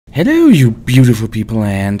Hello, you beautiful people,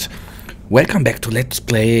 and welcome back to Let's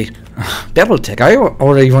Play BattleTech. I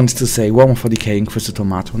already wanted to say Warmer 40k Inquisitor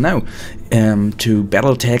Tomato. Now, to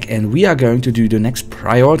BattleTech, and we are going to do the next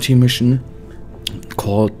priority mission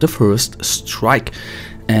called the First Strike.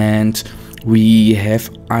 And we have,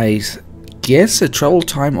 I guess, a travel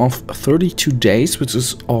time of 32 days, which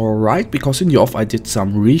is alright, because in the off I did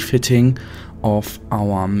some refitting of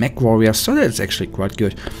our mech warriors, so that's actually quite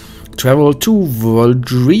good. Travel to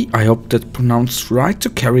Weldry, I hope that's pronounced right, to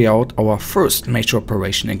carry out our first major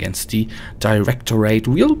operation against the Directorate.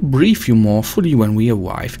 We'll brief you more fully when we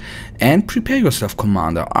arrive. And prepare yourself,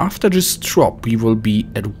 Commander. After this drop, we will be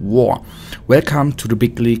at war. Welcome to the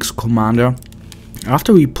big leagues, Commander.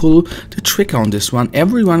 After we pull the trigger on this one,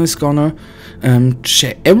 everyone is gonna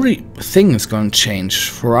everything is gonna change.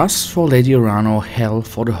 For us, for Lady Arano, hell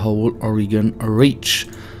for the whole Oregon Reach.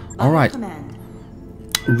 Alright.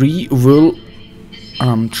 We will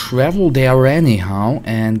travel there anyhow,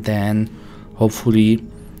 and then hopefully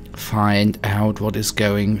find out what is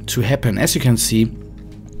going to happen. As you can see,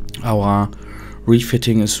 our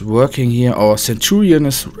refitting is working here. Our Centurion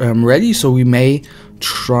is ready, so we may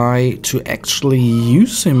try to actually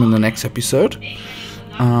use him in the next episode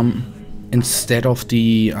instead of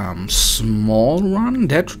the small run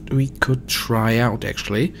that we could try out.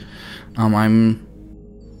 Actually,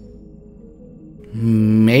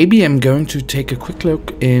 Maybe I'm going to take a quick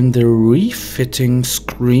look in the refitting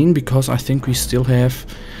screen, because I think we still have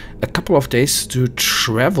a couple of days to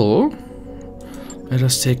travel. Let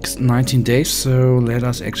us take 19 days, so let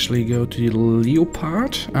us actually go to the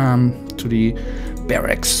Leopard, to the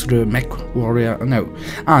barracks, to the mech warrior. No,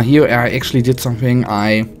 here I actually did something.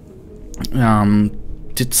 I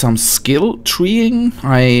did some skill treeing.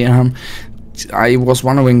 I was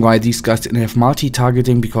wondering why these guys didn't have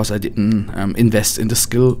multi-targeting, because I didn't invest in the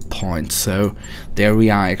skill points. So there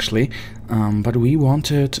we are actually. But we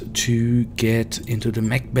wanted to get into the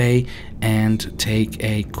mech bay and take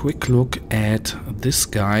a quick look at this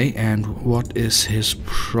guy and what is his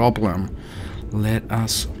problem. Let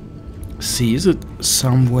us see. Is it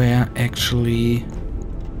somewhere actually?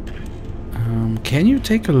 Can you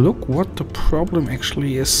take a look what the problem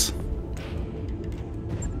actually is?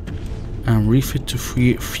 Refit to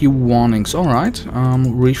few warnings. Alright,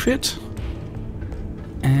 refit.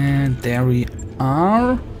 And there we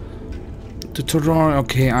are. The tutorial.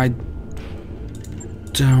 Okay, I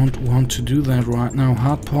don't want to do that right now.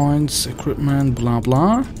 Hard points, equipment, blah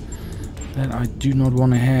blah. That I do not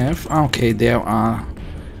want to have. Okay, there are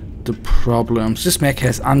the problems. This mech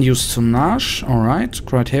has unused tonnage. Alright,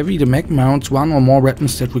 quite heavy. The mech mounts one or more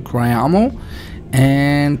weapons that require ammo.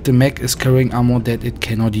 And the mech is carrying ammo that it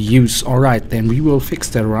cannot use. Alright, then we will fix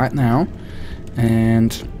that right now.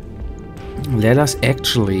 And let us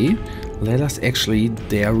actually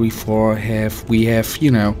there we have,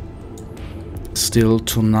 you know, still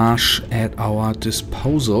tonnage at our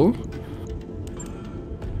disposal.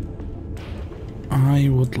 I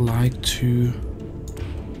would like to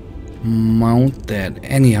mount that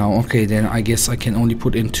anyhow. Okay, then I guess I can only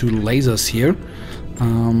put in 2 lasers here.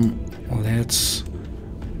 Let's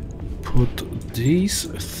put these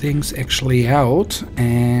things actually out,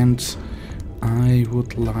 and I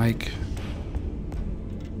would like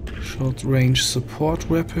short range support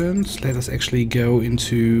weapons. Let us actually go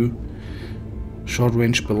into short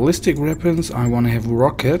range ballistic weapons. I want to have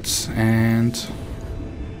rockets, and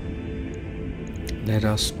let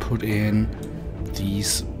us put in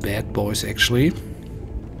these bad boys actually.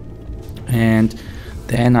 And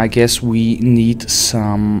then I guess we need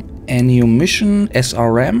some ammunition,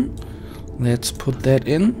 SRM. Let's put that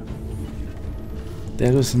in.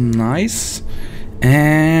 That is nice.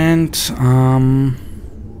 And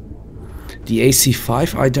the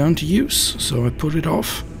AC5 I don't use, so I put it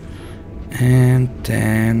off. And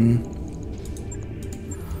then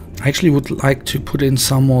I actually would like to put in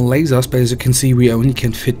some more lasers, but as you can see, we only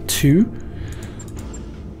can fit 2.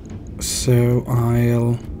 So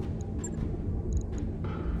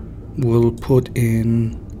we'll put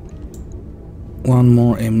in 1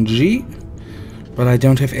 more MG, but I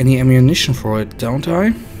don't have any ammunition for it, don't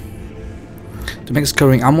I? The mech is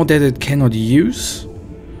carrying ammo that it cannot use.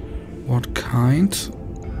 What kind?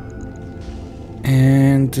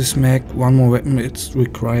 And this mech, 1 more weapon, it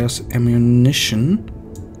requires ammunition.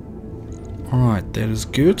 Alright, that is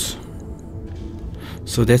good.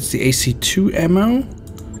 So that's the AC2 ammo,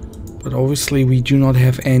 but obviously we do not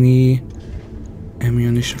have any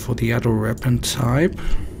ammunition for the other weapon type.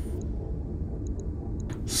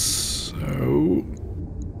 So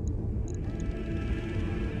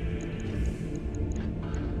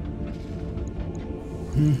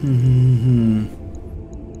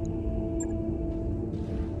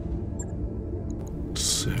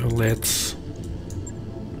let's...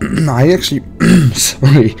 I actually...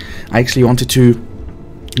 sorry. I actually wanted to,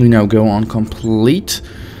 you know, go on complete...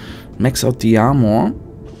 max out the armor.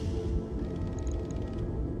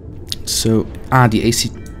 So, the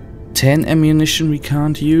AC-10 ammunition we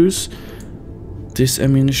can't use. This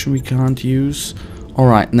ammunition we can't use.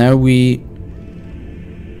 Alright, now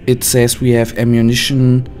it says we have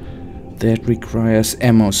ammunition that requires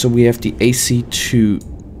ammo. So we have the AC-2.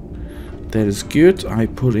 That is good. I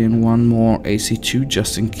put in one more AC-2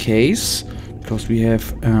 just in case, because we have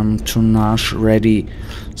tonnage ready.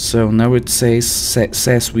 So now it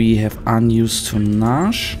says we have unused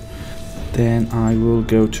tonnage. Then I will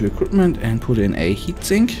go to equipment and put in a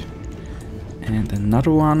heatsink and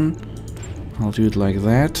another one. I'll do it like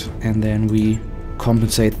that, and then we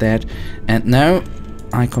compensate that. And now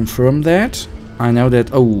I confirm that. I know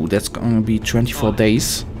that, oh, that's gonna be 24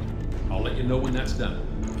 days. I'll let you know when that's done.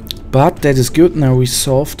 But that is good. Now we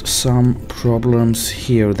solved some problems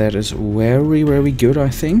here. That is very, very good, I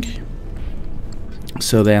think.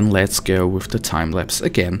 So then let's go with the time lapse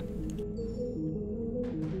again.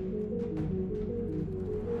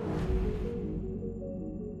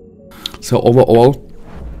 So overall,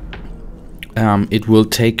 it will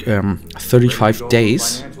take 35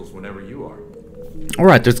 days.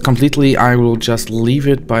 Alright, that's completely, I will just leave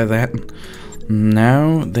it by that.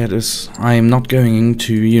 Now, that is, I am not going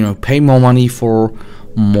to, you know, pay more money for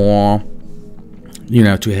more, you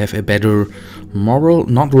know, to have a better moral.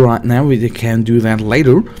 Not right now, we can do that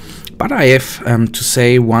later. But I have to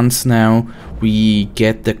say, once now we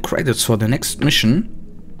get the credits for the next mission,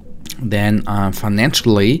 then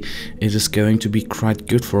financially it is going to be quite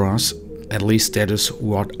good for us. At least that is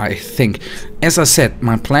what I think. As I said,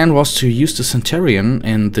 my plan was to use the Centurion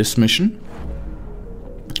in this mission,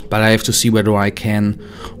 but I have to see whether I can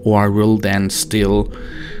or I will then still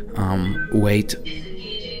wait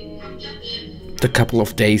the couple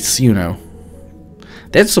of days, you know.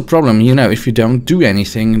 That's the problem, you know, if you don't do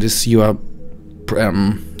anything, this you are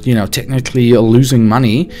you know, technically losing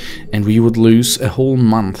money, and we would lose a whole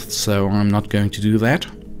month, so I'm not going to do that.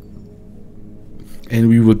 And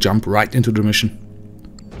we will jump right into the mission.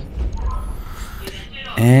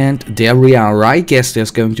 And there we are. I guess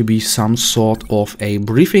there's going to be some sort of a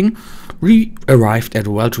briefing. We arrived at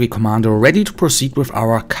Weldry Commander, ready to proceed with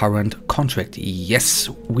our current contract. Yes,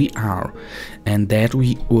 we are. And that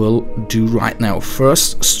we will do right now.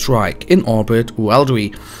 First strike in orbit,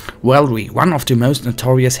 Weldry. Weldry, one of the most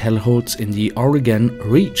notorious hellholes in the Oregon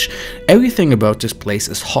Reach. Everything about this place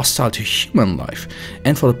is hostile to human life,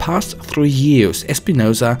 and for the past 3 years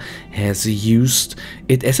Espinosa has used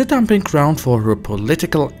it as a dumping ground for her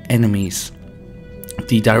political enemies.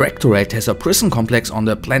 The Directorate has a prison complex on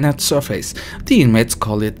the planet's surface. The inmates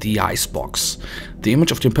call it the Icebox. The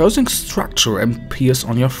image of the imposing structure appears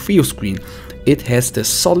on your view screen. It has the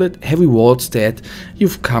solid, heavy walls that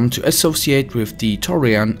you've come to associate with the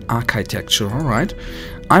Taurian architecture. Alright,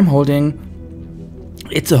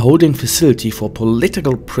 it's a holding facility for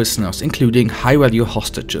political prisoners, including high-value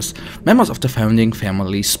hostages, members of the founding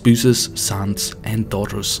family, spouses, sons and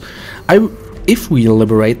daughters. If we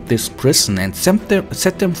liberate this prison and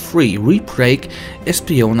set them free, we break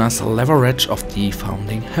Espiona's leverage of the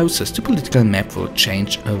founding houses. The political map will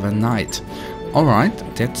change overnight.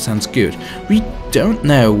 Alright, that sounds good. We don't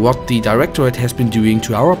know what the Directorate has been doing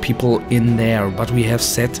to our people in there, but we have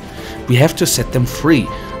to set them free.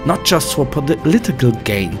 Not just for political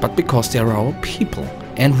gain, but because they are our people,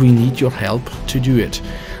 and we need your help to do it.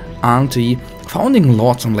 Aren't the founding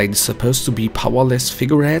lords and ladies supposed to be powerless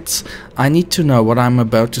figureheads? I need to know what I'm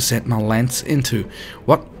about to set my lance into.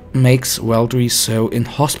 What makes Weldry so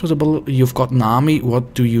inhospitable? You've got an army,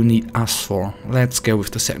 what do you need us for? Let's go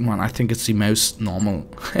with the second one. I think it's the most normal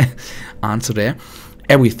answer there.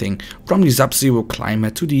 Everything, from the sub-zero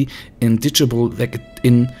climate to the inedible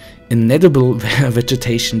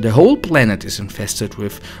vegetation, the whole planet is infested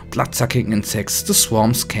with blood-sucking insects. The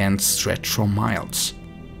swarms can stretch for miles.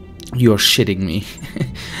 You're shitting me.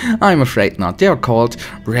 I'm afraid not. They are called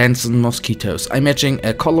Branson mosquitoes. I imagine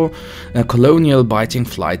a colonial biting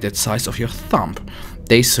fly that size of your thumb.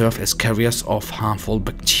 They serve as carriers of harmful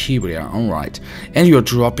bacteria. Alright. And you're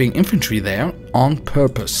dropping infantry there on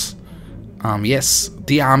purpose. Yes,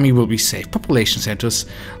 the army will be safe. Population centers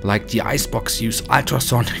like the Icebox use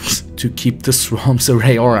ultrasonics to keep the swarms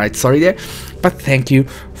away. Alright, sorry there. But thank you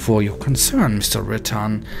for your concern, Mr.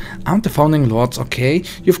 Return. Aren't the founding lords okay?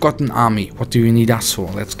 You've got an army. What do you need us for?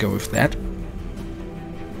 Let's go with that.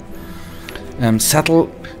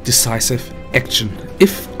 Subtle, decisive, action.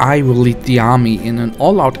 If I will lead the army in an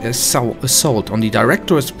all-out assault on the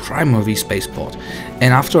Directorate's primary spaceport,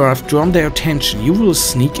 and after I've drawn their attention, you will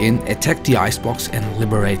sneak in, attack the icebox and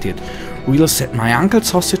liberate it. We'll set my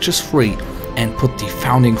uncle's hostages free and put the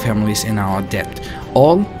founding families in our debt,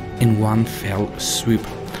 all in one fell swoop.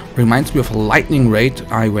 Reminds me of a lightning raid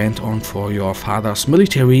I went on for your father's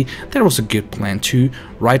military. That was a good plan too,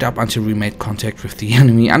 right up until we made contact with the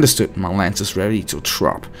enemy. Understood, my lance is ready to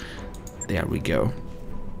drop. There we go.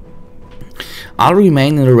 I'll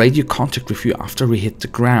remain in radio contact with you after we hit the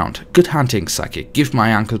ground. Good hunting, Psychic. Give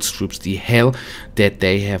my uncle's troops the hell that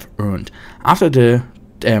they have earned. After the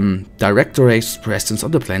Directorate's presence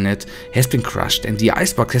on the planet has been crushed and the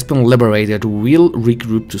icebox has been liberated, we'll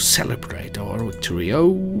regroup to celebrate our victory.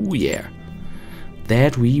 Oh yeah,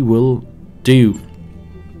 that we will do.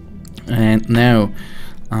 And now,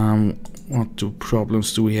 what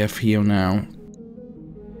problems do we have here now?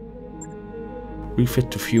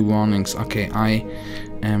 Refit a few warnings. Okay, I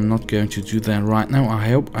am not going to do that right now. I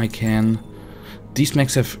hope I can. These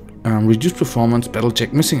mechs have reduced performance,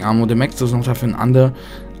 BattleTech, missing ammo. The mech does not have an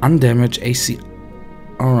undamaged AC.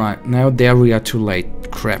 Alright, now there we are too late.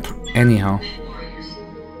 Crap. Anyhow.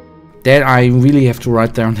 That I really have to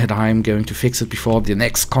write down that I am going to fix it before the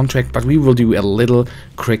next contract, but we will do a little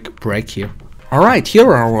quick break here. Alright, here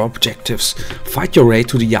are our objectives. Fight your way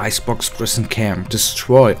to the icebox prison camp,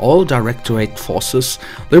 destroy all Directorate forces,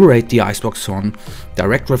 liberate the icebox on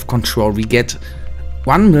Directorate control. We get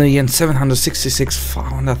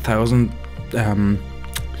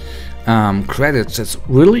 1,766,400,000 credits. That's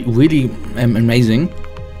really amazing.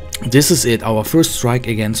 This is it, our first strike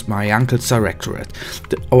against my uncle's Directorate.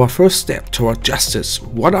 Our first step toward justice.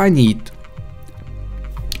 What I need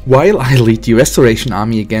while I lead the Restoration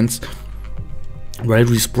Army against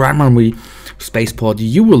Weldry's primary spaceport,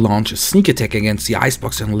 you will launch a sneak attack against the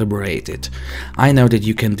icebox and liberate it. I know that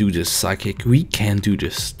you can do this, Psychic. We can do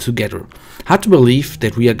this together. Hard to believe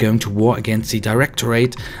that we are going to war against the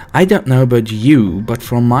Directorate. I don't know about you, but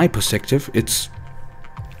from my perspective, it's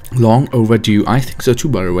long overdue. I think so too,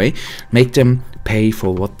 by the way. Make them pay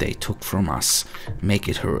for what they took from us. Make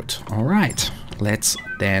it hurt. Alright, let's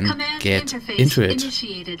then get into it.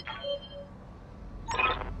 Initiated.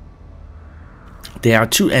 There are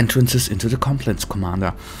two entrances into the complex,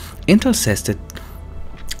 Commander. Intel says that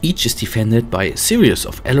each is defended by a series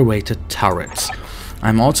of elevated turrets.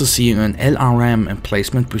 I'm also seeing an LRM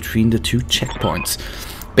emplacement between the two checkpoints.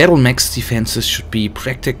 Battle mech's defenses should be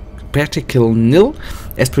practical nil.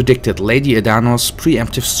 As predicted, Lady Adano's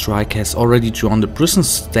preemptive strike has already drawn the prison's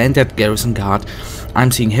standard garrison guard.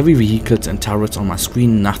 I'm seeing heavy vehicles and turrets on my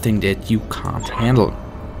screen, nothing that you can't handle.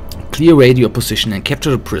 Clear radio position and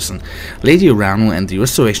capture the prison. Lady Arano and the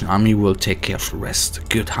Restoration Army will take care of the rest.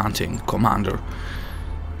 Good hunting, Commander.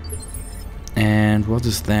 And what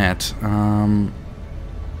is that? And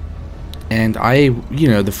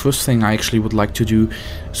the first thing I actually would like to do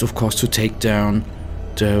is, of course, to take down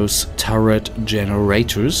those turret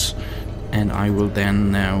generators. And I will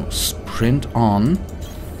then now sprint on.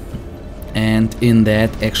 And in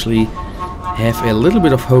that, actually have a little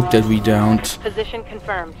bit of hope that we don't Position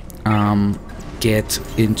confirmed. Get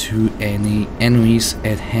into any enemies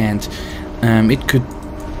at hand. It could.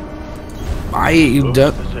 I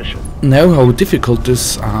don't know how difficult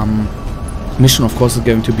this mission, of course, is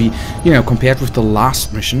going to be. Compared with the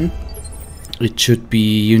last mission, it should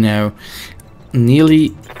be,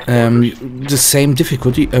 nearly the same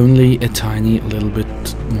difficulty, only a tiny little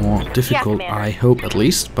bit more difficult. Yes, I hope, at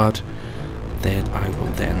least, but that I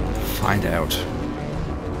will then find out.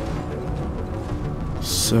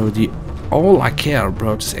 So all I care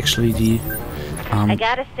about is actually the I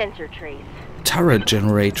got a sensor trace. turret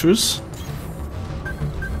generators,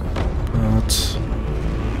 but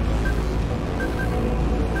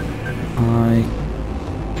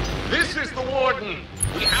This is the Warden.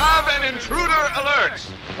 We have an intruder alert.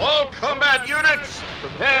 All combat units,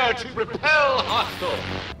 prepare to repel hostile.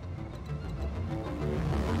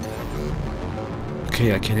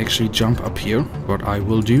 okay, I can actually jump up here, what I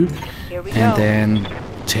will do, Here we and go. then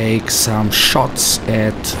take some shots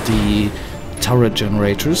at the turret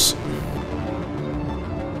generators.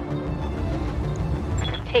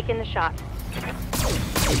 Taking the shot.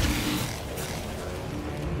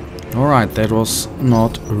 Alright, that was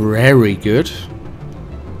not very good,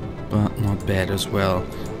 but not bad as well.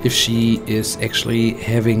 If she is actually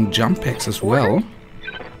having jump packs as well,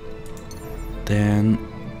 then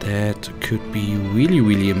that could be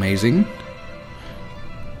really amazing.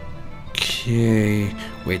 Okay,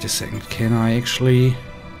 wait a second, can I actually...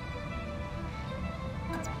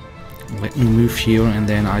 let me move here, and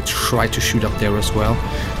then I try to shoot up there as well.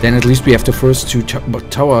 Then at least we have the first two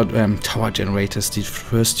tower generators, the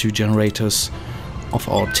first two generators of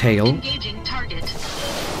our tail. Engaging target.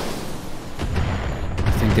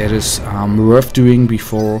 I think that is worth doing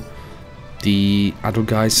before the other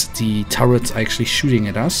guys, the turrets, are actually shooting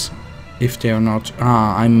at us. If they are not...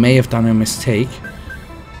 I may have done a mistake.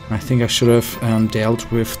 I think I should have dealt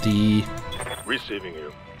with the... Receiving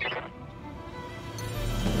you.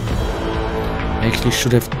 I actually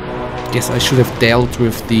should have... Guess I should have dealt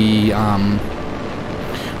with the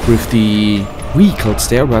vehicles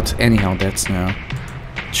there, but anyhow, that's now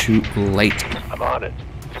too late. I'm on it.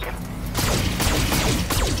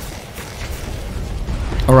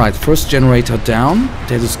 Alright, first generator down.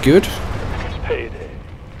 That is good. Payday.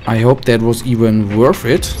 I hope that was even worth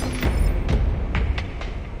it.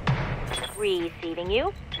 Receiving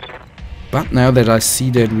you. But now that I see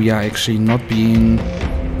that we are actually not being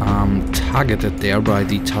targeted there by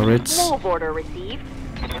the turrets, Move order received.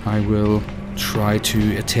 I will try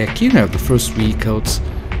to attack, you know, the first vehicles.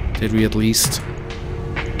 That we at least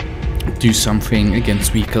do something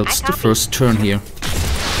against vehicles the first turn here.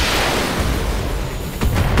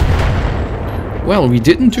 Well, we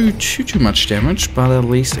didn't do too much damage, but at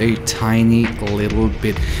least a tiny little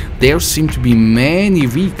bit. There seem to be many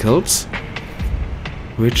vehicles,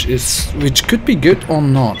 which could be good or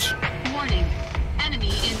not. Warning. Enemy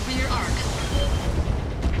in rear arc.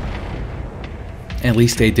 At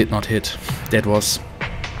least they did not hit. That was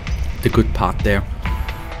the good part there.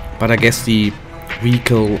 But I guess the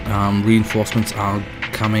vehicle reinforcements are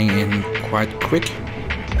coming in quite quick.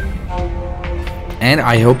 And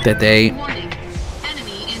I hope that they... Warning.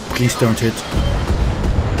 Enemy in Please don't hit.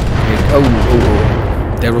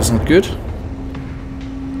 Oh, that was not good.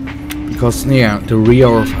 Because, yeah, the rear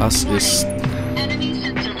of us is enemy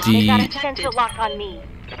sensor lock They got a detected. sensor lock on me.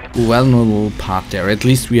 vulnerable part there. At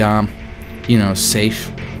least we are, you know,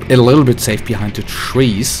 safe. A little bit safe behind the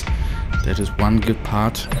trees. That is one good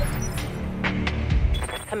part.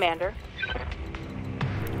 Commander.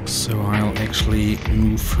 So I'll actually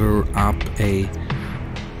move her up a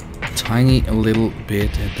tiny little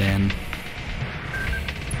bit and then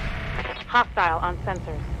Hostile on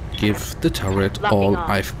sensors. give the turret Locking all on.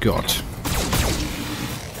 I've got.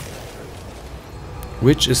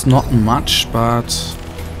 Which is not much, but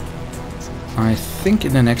I think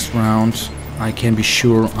in the next round I can be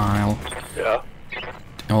sure I'll... Yeah.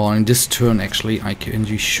 Or in this turn actually I can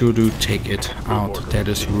be sure to take it out. That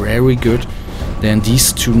is very good. Then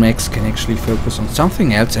these two mechs can actually focus on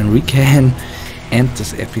something else and we can end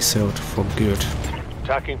this episode for good.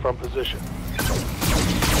 Attacking from position.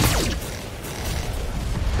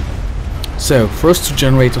 So, first two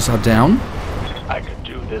generators are down. I could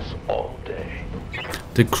do this all day.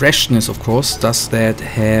 The question is, of course, does that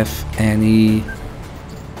have any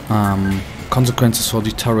consequences for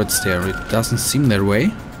the turrets there? It doesn't seem that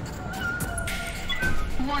way.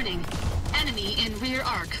 Warning. Enemy in rear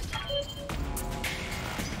arc.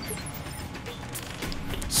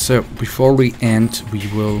 So, before we end, we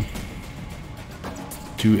will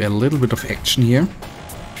do a little bit of action here.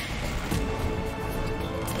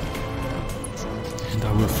 And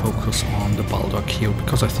I will focus on the Bulldog here,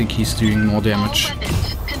 because I think he's doing more damage. All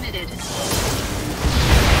weapons committed.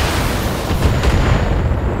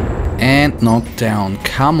 And not down.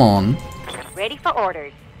 Come on. Ready for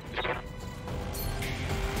orders.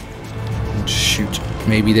 Shoot.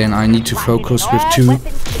 Maybe then I need to focus with All two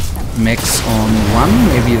weapons system. mechs on one.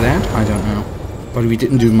 Maybe that. I don't know. But we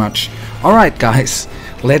didn't do much. Alright, guys.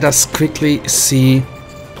 Let us quickly see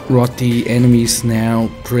what the enemies now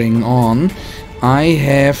bring on.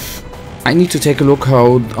 I need to take a look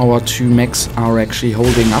how our two mechs are actually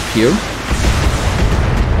holding up here.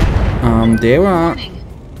 They are Warning.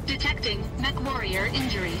 Detecting mech warrior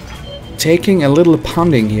injury. taking a little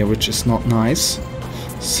pounding here, which is not nice.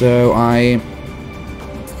 So I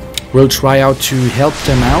will try out to help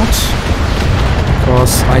them out.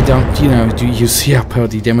 Because I don't, you know, do you see how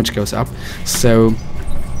the damage goes up? So,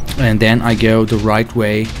 and then I go the right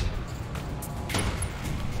way.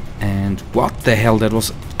 And what the hell, that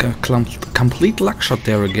was a complete luck shot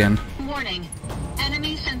there again. Warning.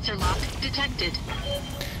 Enemy sensor lock detected.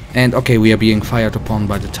 And okay, we are being fired upon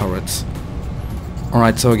by the turrets.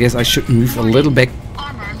 Alright, so I guess I should move a little back,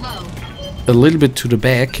 Armor low. a little bit to the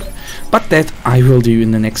back. But that I will do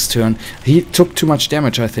in the next turn. He took too much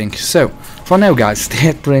damage, I think. So, for now guys,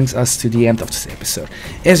 that brings us to the end of this episode.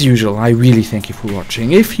 As usual, I really thank you for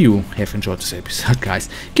watching. If you have enjoyed this episode, guys,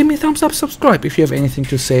 give me a thumbs up, subscribe. If you have anything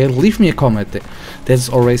to say, leave me a comment. That's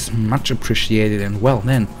always much appreciated. And well,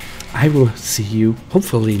 then, I will see you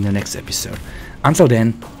hopefully in the next episode. Until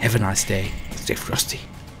then, have a nice day. Stay frosty.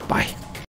 Bye.